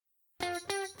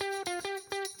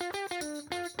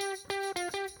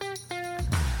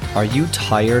Are you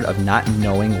tired of not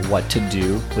knowing what to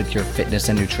do with your fitness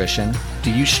and nutrition? Do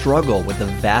you struggle with the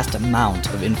vast amount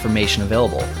of information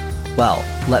available? Well,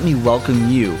 let me welcome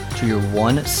you to your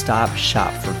one-stop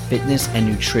shop for fitness and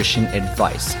nutrition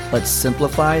advice. Let's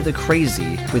simplify the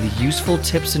crazy with useful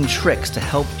tips and tricks to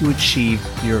help you achieve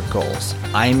your goals.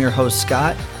 I am your host,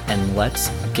 Scott, and let's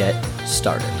get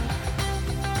started.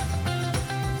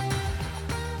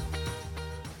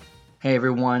 Hey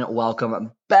everyone,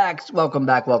 welcome back.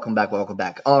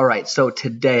 All right, so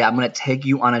today I'm going to take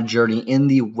you on a journey in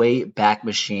the Wayback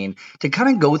Machine to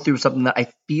kind of go through something that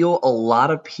I feel a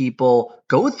lot of people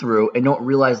go through and don't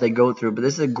realize they go through, but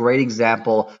this is a great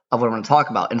example of what I'm going to talk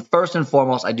about. And first and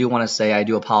foremost, I do want to say I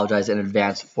do apologize in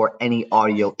advance for any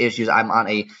audio issues. I'm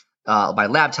on my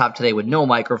laptop today with no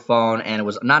microphone, and I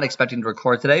was not expecting to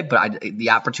record today, but the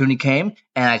opportunity came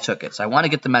and I took it. So I want to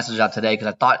get the message out today because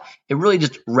I thought it really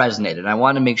just resonated, and I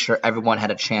wanted to make sure everyone had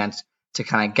a chance to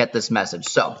kind of get this message.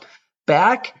 So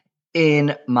back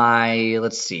in my,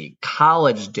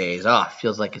 college days, it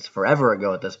feels like it's forever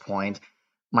ago at this point,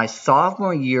 my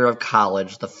sophomore year of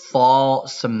college, the fall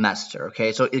semester,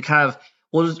 okay? So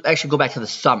we'll just actually go back to the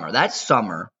summer. That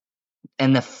summer,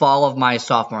 and the fall of my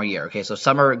sophomore year. Okay, so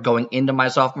summer going into my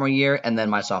sophomore year, and then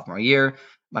my sophomore year,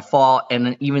 my fall, and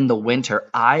then even the winter,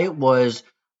 I was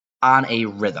on a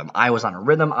rhythm. I was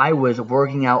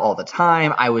working out all the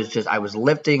time. I was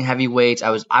lifting heavy weights.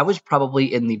 I was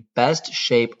probably in the best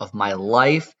shape of my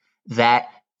life that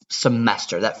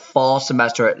semester, that fall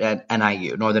semester at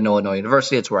NIU, Northern Illinois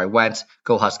University. It's where I went.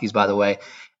 Go Huskies, by the way.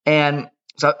 And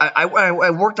so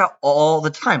I worked out all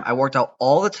the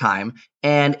time.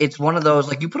 And it's one of those,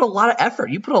 like, you put a lot of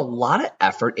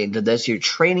effort into this. You're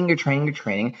training,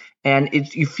 and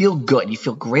you feel good. You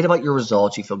feel great about your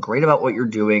results. You feel great about what you're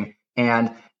doing,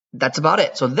 and that's about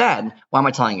it. So then, why am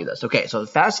I telling you this? Okay, so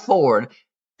fast forward,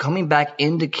 coming back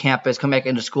into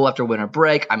school after winter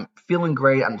break. I'm feeling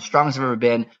great. I'm the strongest I've ever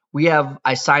been.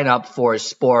 I signed up for a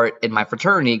sport in my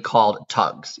fraternity called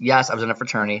Tugs. Yes, I was in a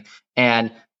fraternity,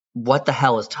 and what the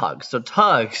hell is Tugs? So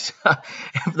Tugs, for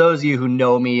those of you who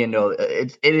know me and know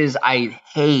it is, I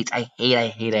hate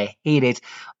it.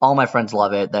 All my friends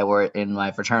love it that were in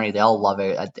my fraternity. They all love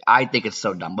it. I think it's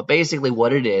so dumb. But basically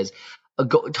what it is,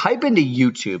 type into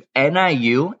YouTube,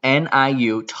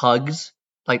 NIU Tugs,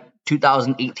 like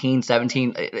 2018,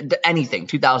 17, anything,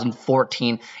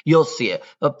 2014, you'll see it.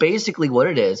 But basically what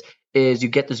it is you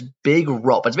get this big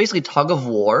rope. It's basically tug of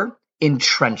war in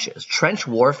trenches, trench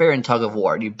warfare and tug of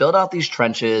war. And you build out these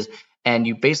trenches, and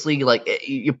you basically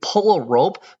you pull a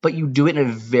rope, but you do it in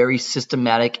a very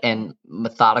systematic and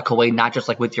methodical way, not just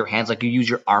like with your hands, like you use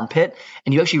your armpit,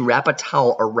 and you actually wrap a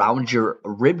towel around your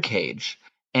rib cage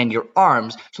and your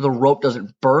arms so the rope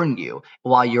doesn't burn you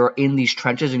while you're in these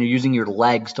trenches, and you're using your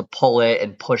legs to pull it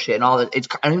and push it and all that. I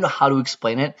don't even know how to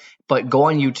explain it, but go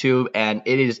on YouTube and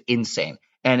it is insane.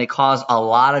 And it caused a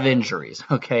lot of injuries,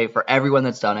 okay, for everyone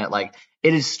that's done it. Like,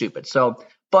 it is stupid. So,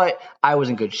 but I was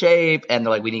in good shape, and they're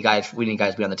like, we need guys to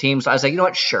be on the team. So I was like, you know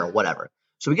what, sure, whatever.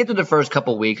 So we get through the first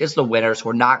couple of weeks. It's the winter, so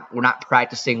we're not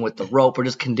practicing with the rope. We're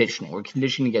just conditioning. We're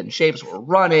conditioning to get in shape. So we're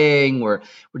running. We're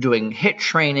doing HIIT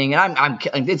training, and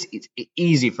it's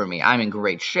easy for me. I'm in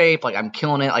great shape. Like, I'm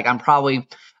killing it. Like, I'm probably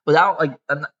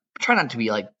I'm trying not to be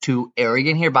like too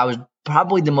arrogant here, but I was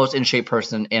probably the most in shape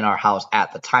person in our house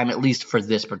at the time, at least for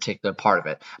this particular part of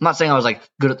it. I'm not saying I was like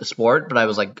good at the sport, but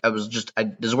this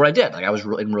is what I did. Like, I was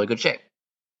in really good shape.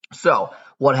 So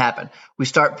what happened? We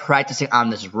start practicing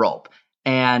on this rope.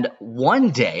 And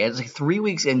one day, it's like 3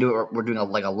 weeks into it, we're doing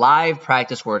a live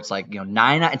practice where it's like,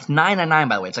 it's 9 on 9,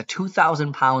 by the way. It's like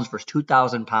 2,000 pounds versus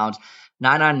 2,000 pounds.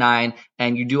 9 on 9,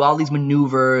 and you do all these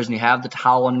maneuvers, and you have the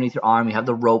towel underneath your arm, you have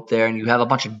the rope there, and you have a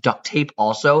bunch of duct tape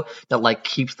also that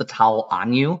keeps the towel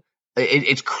on you.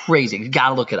 It's crazy. You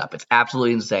gotta look it up. It's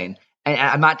absolutely insane.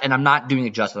 And I'm not doing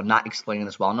it justice. I'm not explaining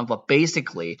this well enough, but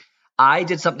basically, I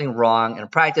did something wrong in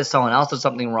practice. Someone else did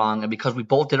something wrong, and because we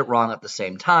both did it wrong at the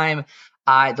same time,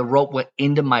 the rope went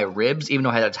into my ribs, even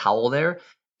though I had a towel there,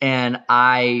 and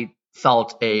I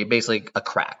felt basically a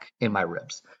crack in my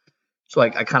ribs. So I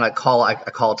call a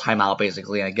timeout,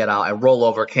 basically, and I get out, I roll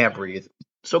over, can't breathe.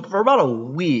 So for about a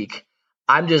week,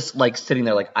 I'm just sitting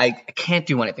there, I can't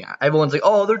do anything. Everyone's like,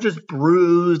 oh, they're just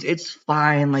bruised. It's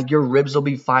fine. Like, your ribs will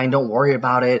be fine. Don't worry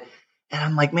about it. And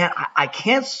I'm like, man, I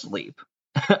can't sleep.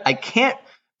 I can't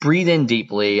breathe in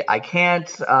deeply. I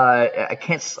can't, when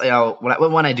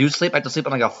I do sleep, I have to sleep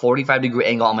on a 45-degree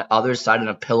angle on my other side and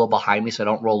a pillow behind me so I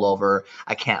don't roll over.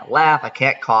 I can't laugh. I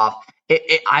can't cough.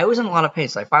 I was in a lot of pain.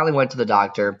 So I finally went to the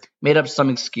doctor, made up some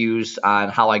excuse on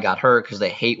how I got hurt because they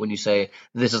hate when you say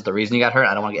this is the reason you got hurt.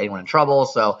 I don't want to get anyone in trouble.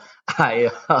 So I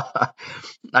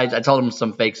told them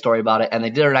some fake story about it, and they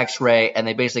did an X-ray, and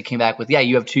they basically came back with, yeah,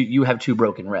 you have two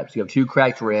broken ribs. You have two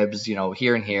cracked ribs,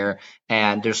 here and here,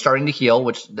 and they're starting to heal.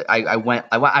 Which I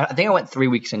think I went 3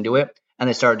 weeks into it, and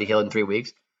they started to heal in 3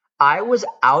 weeks. I was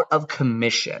out of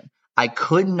commission. I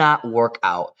could not work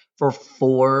out for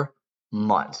 4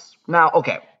 months. Now,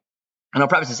 okay. And I'll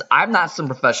preface this, I'm not some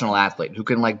professional athlete who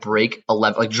can break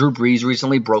 11, like Drew Brees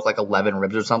recently broke 11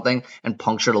 ribs or something and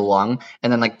punctured a lung.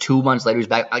 And then 2 months later, he's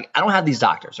back. I don't have these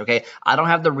doctors, okay? I don't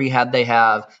have the rehab they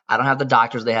have. I don't have the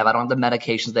doctors they have. I don't have the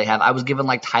medications they have. I was given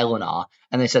Tylenol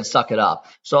and they said, suck it up.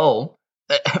 So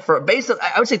for basically,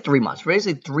 I would say 3 months,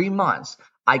 basically 3 months,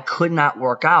 I could not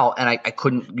work out and I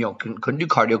couldn't, couldn't do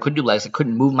cardio, couldn't do legs. I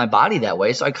couldn't move my body that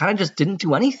way. So I kind of just didn't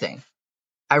do anything.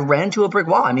 I ran into a brick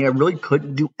wall. I really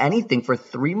couldn't do anything for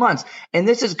 3 months. And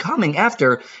this is coming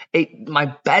after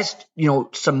my best,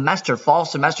 semester, fall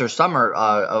semester, summer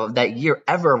of that year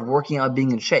ever of working out,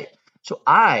 being in shape. So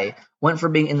I went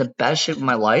from being in the best shape of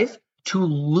my life to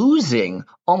losing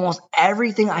almost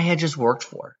everything I had just worked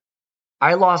for.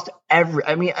 I lost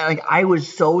I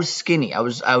was so skinny. I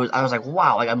was like,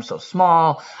 wow, I'm so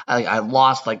small. I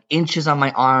lost inches on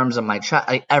my arms and my chest,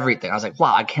 everything. I was like,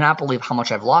 wow, I cannot believe how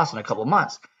much I've lost in a couple of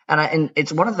months. And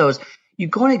it's one of those,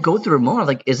 you're going to go through a moment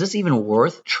of is this even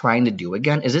worth trying to do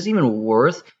again? Is this even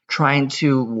worth trying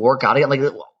to work out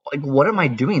again? What am I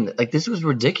doing? This was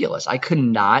ridiculous. I could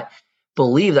not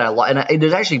believe that I lost. And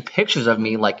there's actually pictures of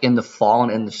me in the fall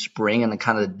and in the spring and the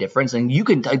kind of the difference. And you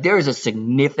can, there is a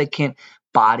significant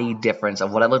body difference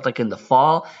of what I looked like in the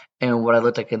fall and what I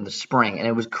looked like in the spring. And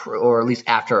it was, or at least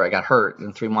after I got hurt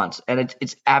in 3 months. And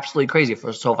it's absolutely crazy.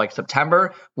 So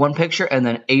September, one picture, and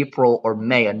then April or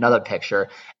May, another picture.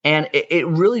 And it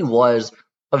really was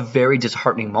a very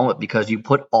disheartening moment because you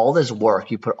put all this work,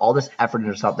 you put all this effort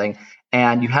into something,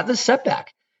 and you have this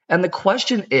setback. And the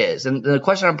question is, and the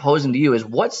question I'm posing to you is,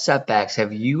 what setbacks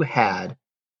have you had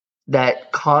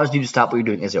that caused you to stop what you're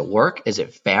doing? Is it work? Is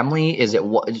it family? Is it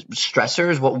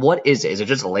stressors? What is it? Is it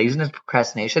just laziness,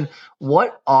 procrastination?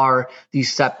 What are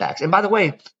these setbacks? And by the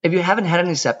way, if you haven't had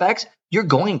any setbacks, you're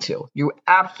going to. You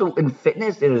absolutely, in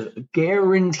fitness, it is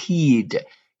guaranteed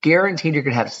you're going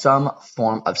to have some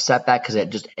form of setback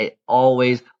because it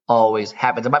always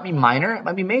happens. It might be minor, it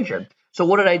might be major. So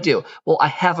what did I do? Well, I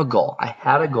have a goal. I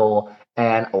had a goal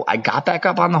and I got back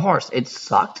up on the horse. It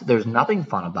sucked. There's nothing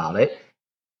fun about it.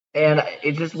 And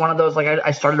it's just one of those,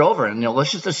 I started over. And,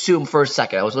 let's just assume for a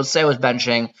second, let's say I was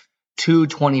benching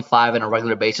 225 on a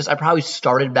regular basis. I probably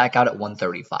started back out at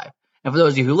 135. And for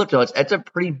those of you who lift, it's a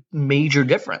pretty major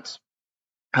difference.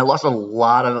 I lost a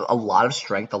lot of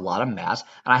strength, a lot of mass,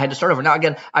 and I had to start over. Now,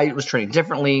 again, I was training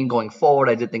differently. Going forward,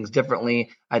 I did things differently.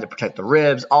 I had to protect the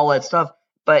ribs, all that stuff.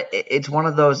 But it's one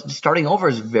of those, starting over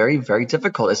is very, very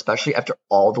difficult, especially after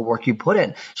all the work you put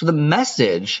in. So the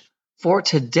message for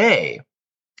today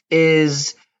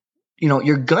is,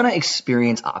 you're going to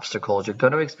experience obstacles. You're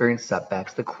going to experience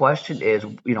setbacks. The question is,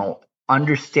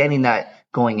 understanding that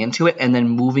going into it and then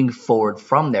moving forward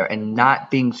from there and not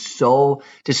being so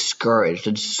discouraged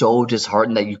and so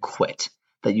disheartened that you quit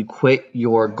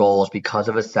your goals because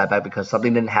of a setback, because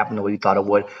something didn't happen the way you thought it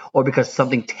would, or because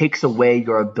something takes away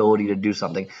your ability to do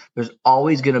something. There's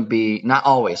always going to be, not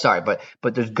always, sorry, but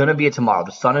there's going to be a tomorrow.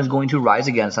 The sun is going to rise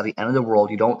again. It's not the end of the world.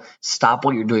 You don't stop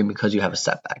what you're doing because you have a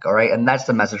setback, all right? And that's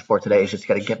the message for today, is just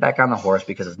got to get back on the horse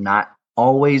because it's not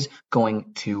always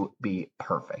going to be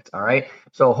perfect, all right?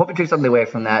 So I hope you took something away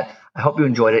from that. I hope you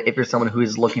enjoyed it. If you're someone who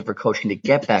is looking for coaching to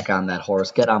get back on that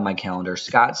horse, get on my calendar,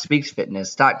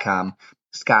 scottspeaksfitness.com.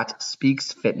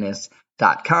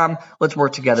 scottspeaksfitness.com. Let's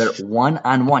work together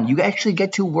one-on-one. You actually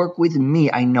get to work with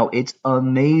me. I know, it's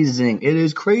amazing. It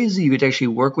is crazy. You get to actually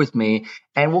work with me,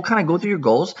 and we'll kind of go through your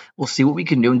goals. We'll see what we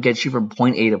can do and get you from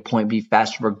point A to point B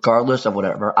faster, regardless of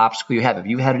whatever obstacle you have. If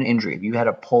you've had an injury, if you had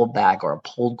a pulled back or a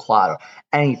pulled quad or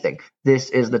anything, this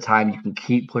is the time you can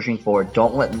keep pushing forward.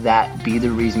 Don't let that be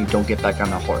the reason you don't get back on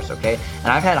the horse, okay? And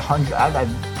I've had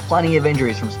plenty of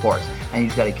injuries from sports, and you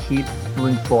just got to keep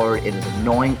moving forward. It is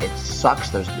annoying. It sucks.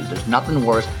 There's nothing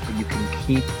worse, but you can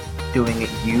keep doing it.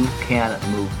 You can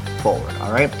move forward,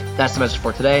 all right? That's the message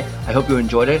for today. I hope you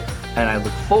enjoyed it, and I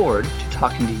look forward to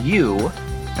talking to you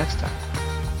next time.